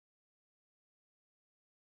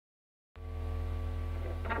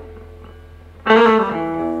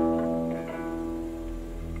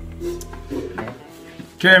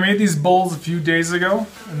Okay, I made these bowls a few days ago,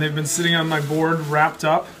 and they've been sitting on my board wrapped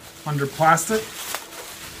up under plastic.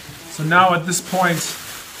 So now at this point,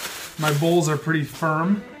 my bowls are pretty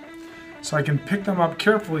firm, so I can pick them up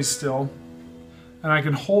carefully still, and I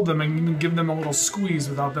can hold them and even give them a little squeeze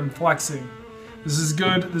without them flexing. This is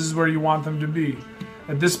good. This is where you want them to be.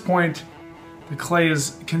 At this point, the clay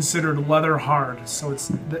is considered leather hard, so it's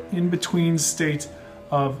the in-between state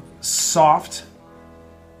of soft,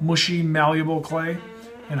 mushy, malleable clay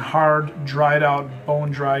and hard, dried out,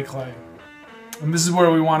 bone-dry clay. And this is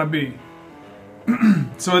where we want to be.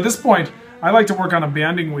 So at this point, I like to work on a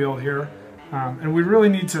banding wheel here, and we really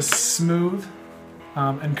need to smooth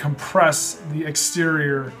and compress the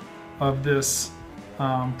exterior of this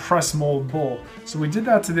press mold bowl. So we did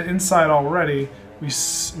that to the inside already. We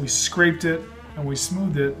scraped it and we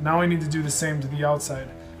smoothed it. Now we need to do the same to the outside.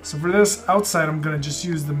 So for this outside, I'm going to just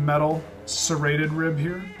use the metal serrated rib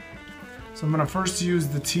here. So I'm going to first use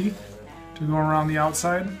the teeth to go around the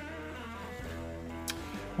outside.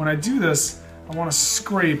 When I do this, I want to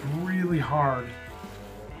scrape really hard.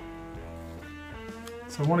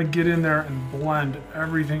 So I want to get in there and blend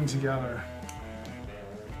everything together.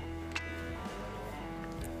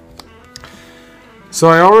 So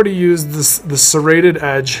I already used the serrated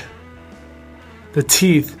edge, the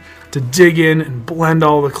teeth, to dig in and blend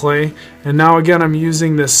all the clay. And now again, I'm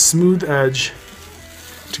using this smooth edge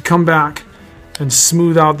to come back and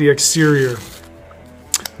smooth out the exterior.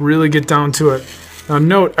 Really get down to it. Now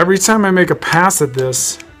note, every time I make a pass at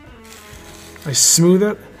this, I smooth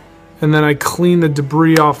it and then I clean the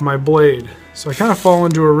debris off my blade. So I kind of fall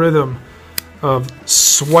into a rhythm of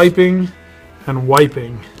swiping and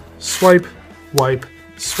wiping. Swipe, wipe,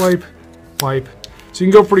 swipe, wipe. So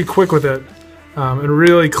you can go pretty quick with it and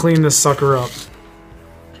really clean this sucker up.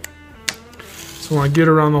 So when I get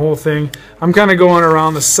around the whole thing, I'm kind of going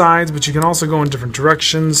around the sides, but you can also go in different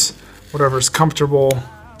directions, whatever's comfortable.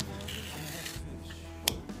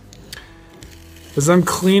 As I'm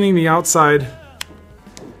cleaning the outside,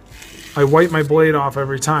 I wipe my blade off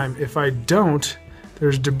every time. If I don't,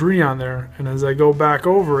 there's debris on there, and as I go back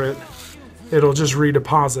over it, it'll just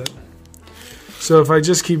redeposit. So if I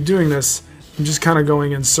just keep doing this, I'm just kind of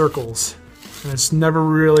going in circles, and it's never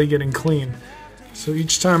really getting clean. So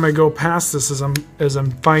each time I go past this, as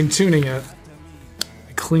I'm fine-tuning it,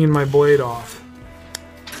 I clean my blade off.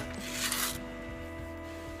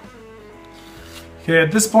 Okay,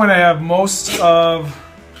 at this point I have most of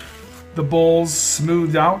the bowls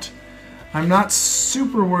smoothed out. I'm not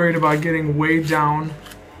super worried about getting way down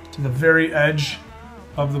to the very edge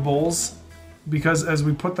of the bowls, because as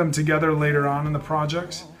we put them together later on in the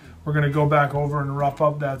project, we're going to go back over and rough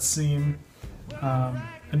up that seam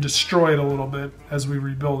and destroy it a little bit as we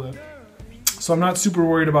rebuild it. So I'm not super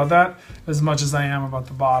worried about that as much as I am about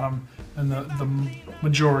the bottom and the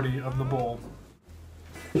majority of the bowl.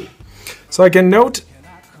 So I can note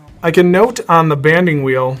on the banding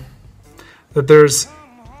wheel that there's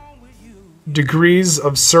degrees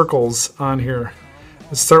of circles on here.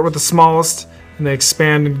 Let's start with the smallest and they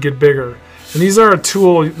expand and get bigger. And these are a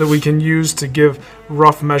tool that we can use to give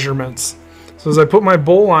rough measurements. So as I put my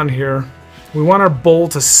bowl on here, we want our bowl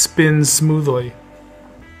to spin smoothly.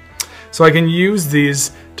 So I can use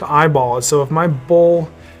these to eyeball it. So if my bowl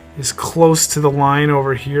is close to the line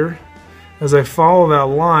over here, as I follow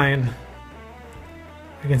that line,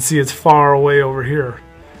 I can see it's far away over here.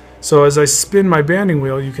 So as I spin my banding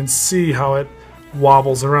wheel, you can see how it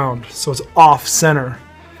wobbles around. So it's off center.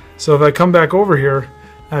 So if I come back over here,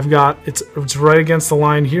 I've got, it's right against the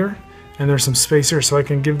line here, and there's some space here, so I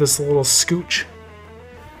can give this a little scooch.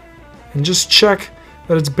 And just check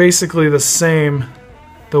that it's basically the same,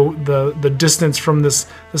 the distance from this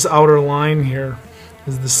outer line here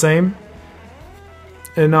is the same.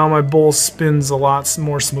 And now my bowl spins a lot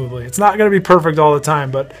more smoothly. It's not going to be perfect all the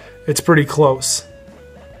time, but it's pretty close.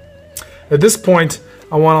 At this point,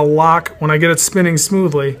 I want to lock, when I get it spinning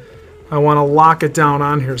smoothly, I want to lock it down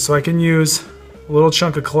on here. So I can use a little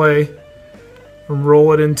chunk of clay and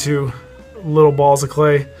roll it into little balls of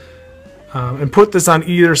clay and put this on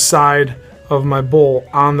either side of my bowl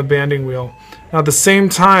on the banding wheel. Now at the same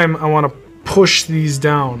time, I want to push these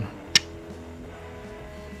down.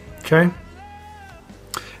 Okay?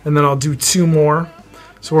 And then I'll do two more.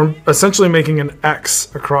 So we're essentially making an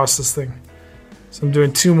X across this thing. So I'm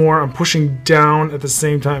doing two more. I'm pushing down at the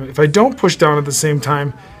same time. If I don't push down at the same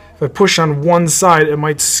time, if I push on one side, it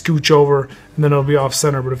might scooch over and then it'll be off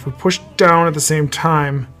center. But if we push down at the same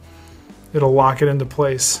time, it'll lock it into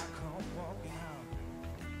place.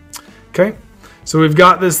 Okay, so we've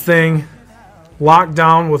got this thing locked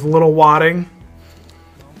down with a little wadding,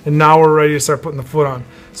 and now we're ready to start putting the foot on.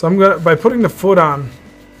 So I'm gonna, by putting the foot on,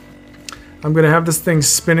 I'm going to have this thing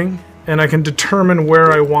spinning, and I can determine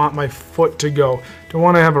where I want my foot to go. Do I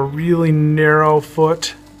want to have a really narrow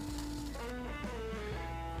foot?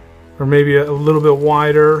 Or maybe a little bit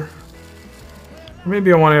wider? Or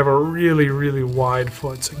maybe I want to have a really, really wide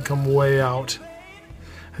foot so it can come way out.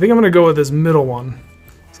 I think I'm going to go with this middle one.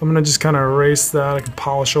 So I'm going to just kind of erase that. I can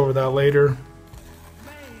polish over that later.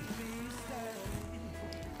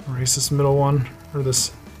 Erase this middle one, or the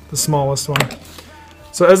smallest one.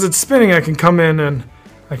 So as it's spinning, I can come in and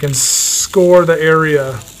I can score the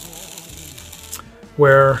area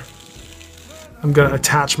where I'm going to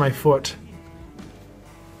attach my foot.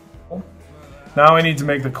 Now I need to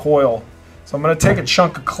make the coil. So I'm going to take a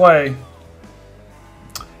chunk of clay,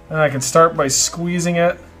 and I can start by squeezing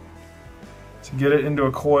it to get it into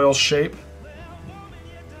a coil shape,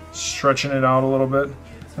 stretching it out a little bit,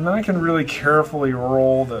 and then I can really carefully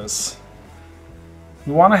roll this.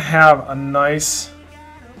 We want to have a nice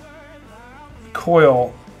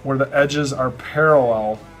coil where the edges are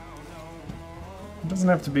parallel. It doesn't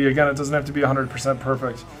have to be, again, it doesn't have to be 100%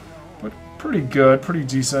 perfect, but pretty good, pretty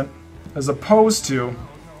decent, as opposed to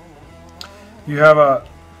you have a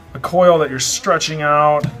coil that you're stretching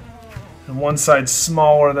out and one side's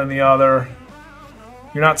smaller than the other.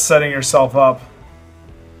 You're not setting yourself up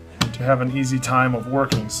to have an easy time of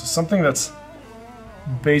working. So something that's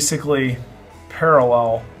basically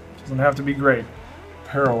parallel, doesn't have to be great,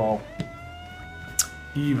 parallel,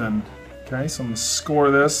 even. Okay, so I'm going to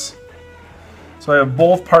score this. So I have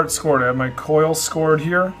both parts scored. I have my coil scored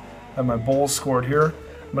here, I have my bowl scored here.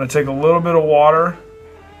 I'm going to take a little bit of water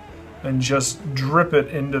and just drip it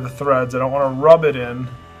into the threads. I don't want to rub it in,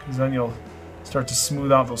 because then you'll start to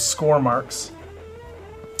smooth out those score marks.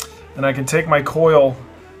 And I can take my coil,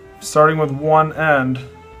 starting with one end,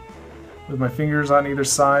 with my fingers on either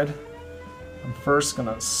side. I'm first going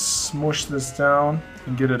to smush this down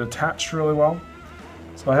and get it attached really well.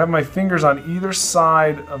 So I have my fingers on either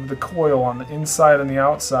side of the coil, on the inside and the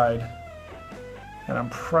outside, and I'm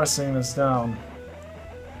pressing this down.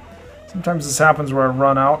 Sometimes this happens where I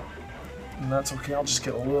run out, and that's okay. I'll just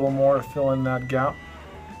get a little more to fill in that gap.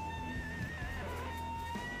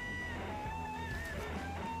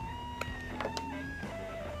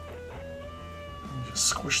 Just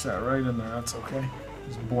squish that right in there, that's okay.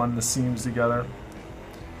 Just blend the seams together.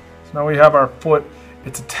 So now we have our foot,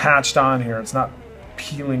 it's attached on here. It's not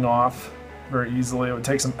peeling off very easily. It would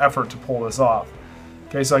take some effort to pull this off.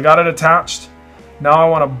 Okay, so I got it attached. Now I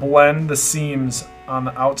want to blend the seams on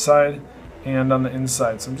the outside and on the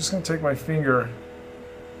inside. So I'm just going to take my finger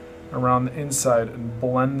around the inside and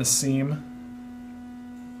blend the seam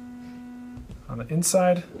on the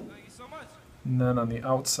inside and then on the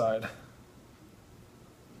outside.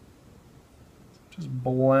 Just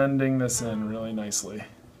blending this in really nicely.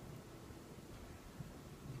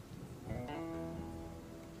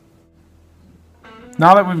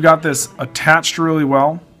 Now that we've got this attached really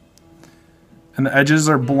well and the edges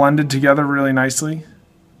are blended together really nicely,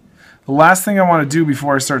 the last thing I want to do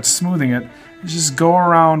before I start smoothing it is just go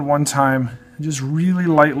around one time and just really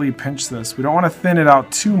lightly pinch this. We don't want to thin it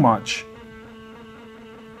out too much,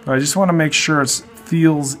 but I just want to make sure it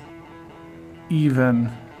feels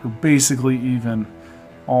even, or basically even,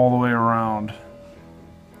 all the way around.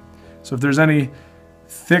 So if there's any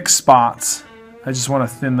thick spots, I just want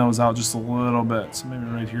to thin those out just a little bit. So maybe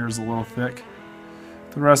right here is a little thick.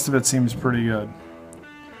 The rest of it seems pretty good.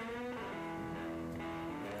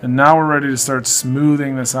 And now we're ready to start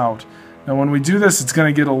smoothing this out. Now when we do this, it's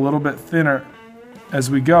going to get a little bit thinner as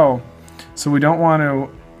we go. So we don't want to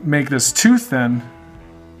make this too thin.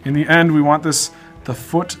 In the end, we want this, the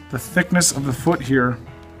thickness of the foot here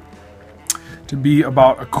to be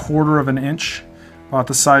about 1/4 of an inch, about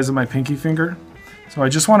the size of my pinky finger. So I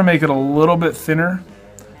just want to make it a little bit thinner,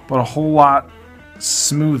 but a whole lot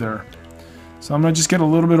smoother. So I'm going to just get a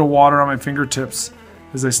little bit of water on my fingertips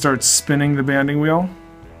as I start spinning the banding wheel.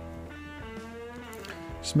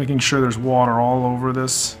 Just making sure there's water all over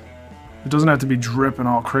this. It doesn't have to be dripping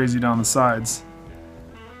all crazy down the sides,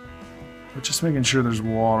 but just making sure there's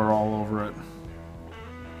water all over it.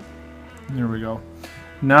 There we go.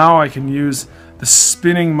 Now I can use the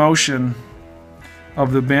spinning motion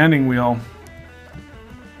of the banding wheel.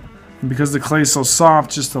 And because the clay is so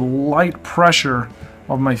soft, just a light pressure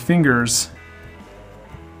of my fingers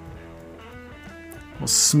will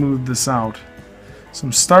smooth this out. So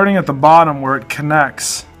I'm starting at the bottom where it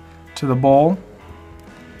connects to the bowl,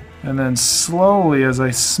 and then slowly as I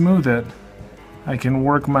smooth it, I can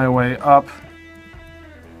work my way up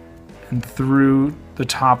and through the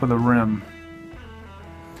top of the rim.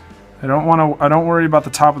 I don't worry about the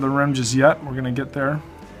top of the rim just yet. We're going to get there.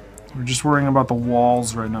 We're just worrying about the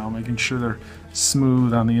walls right now, making sure they're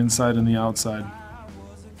smooth on the inside and the outside.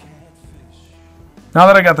 Now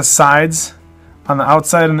that I got the sides on the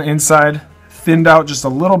outside and the inside thinned out just a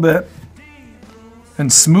little bit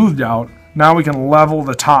and smoothed out, now we can level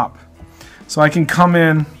the top. So I can come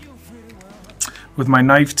in with my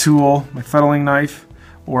knife tool, my fettling knife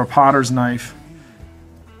or a potter's knife,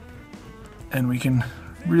 and we can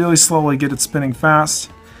really slowly get it spinning fast.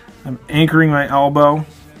 I'm anchoring my elbow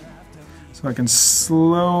so I can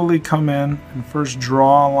slowly come in and first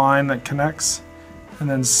draw a line that connects and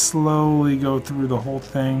then slowly go through the whole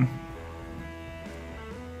thing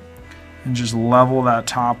and just level that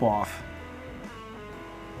top off.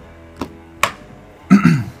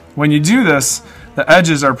 When you do this, the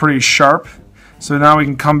edges are pretty sharp, so now we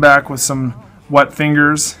can come back with some wet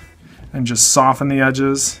fingers and just soften the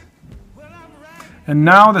edges. And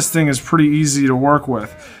now this thing is pretty easy to work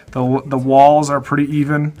with. The walls are pretty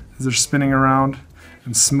even as they're spinning around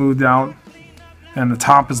and smoothed out, and the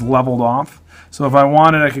top is leveled off. So if I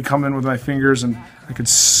wanted, I could come in with my fingers and I could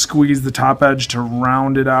squeeze the top edge to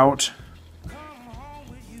round it out.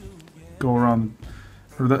 Go around,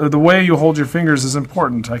 or the way you hold your fingers is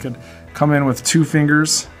important. I could come in with 2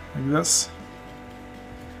 fingers like this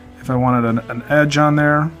if I wanted an edge on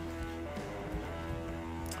there.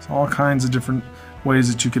 There's all kinds of different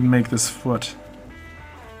ways that you can make this foot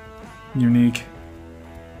unique.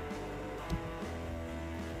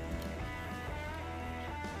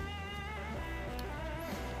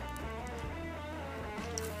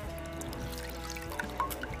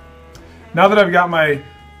 Now that I've got my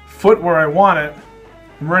foot where I want it,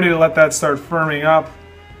 I'm ready to let that start firming up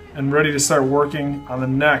and ready to start working on the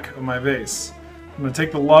neck of my vase. I'm going to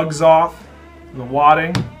take the lugs off, the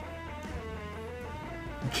wadding,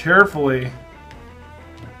 and carefully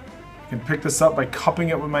I can pick this up by cupping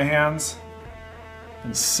it with my hands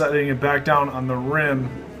and setting it back down on the rim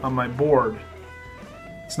on my board.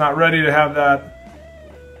 It's not ready to have that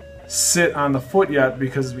sit on the foot yet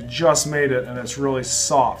because we just made it and it's really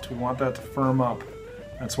soft. We want that to firm up.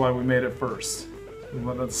 That's why we made it first. We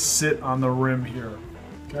want that to sit on the rim here.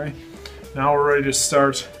 Okay? Now we're ready to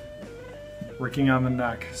start working on the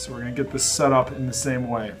neck. So we're going to get this set up in the same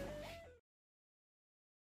way.